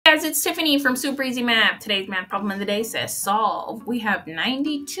Guys, it's Tiffany from Super Easy Math. Today's math problem of the day says solve. We have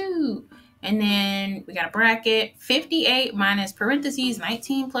 92, and then we got a bracket, 58 minus parentheses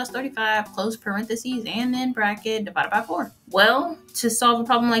 19 plus 35, close parentheses, and then bracket divided by 4. Well, to solve a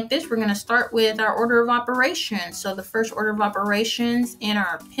problem like this, we're going to start with our order of operations. So the first order of operations in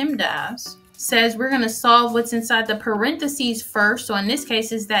our PEMDAS says we're going to solve what's inside the parentheses first. So in this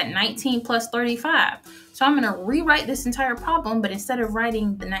case, is that 19 plus 35. So I'm going to rewrite this entire problem, but instead of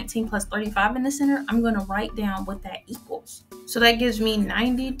writing the 19 plus 35 in the center, I'm going to write down what that equals. So that gives me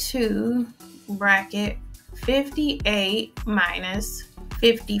 92 bracket 58 minus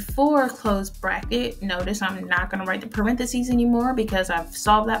 54 close bracket. Notice I'm not going to write the parentheses anymore because I've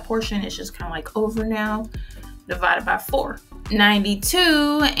solved that portion. It's just kind of like over now, divided by 4. 92,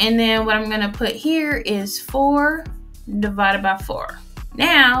 and then what I'm going to put here is 4 divided by 4.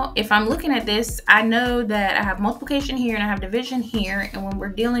 Now, if I'm looking at this, I know that I have multiplication here and I have division here, and when we're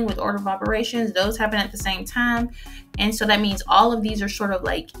dealing with order of operations, those happen at the same time, and so that means all of these are sort of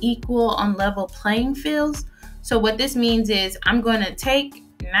like equal on level playing fields. So what this means is I'm going to take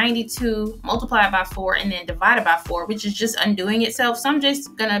 92, multiply it by 4, and then divide it by 4, which is just undoing itself. So I'm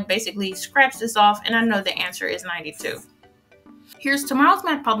just going to basically scratch this off, and I know the answer is 92. Here's tomorrow's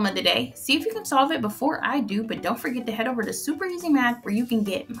math problem of the day. See if you can solve it before I do, but don't forget to head over to Super Easy Math where you can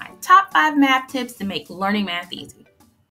get my top 5 math tips to make learning math easy.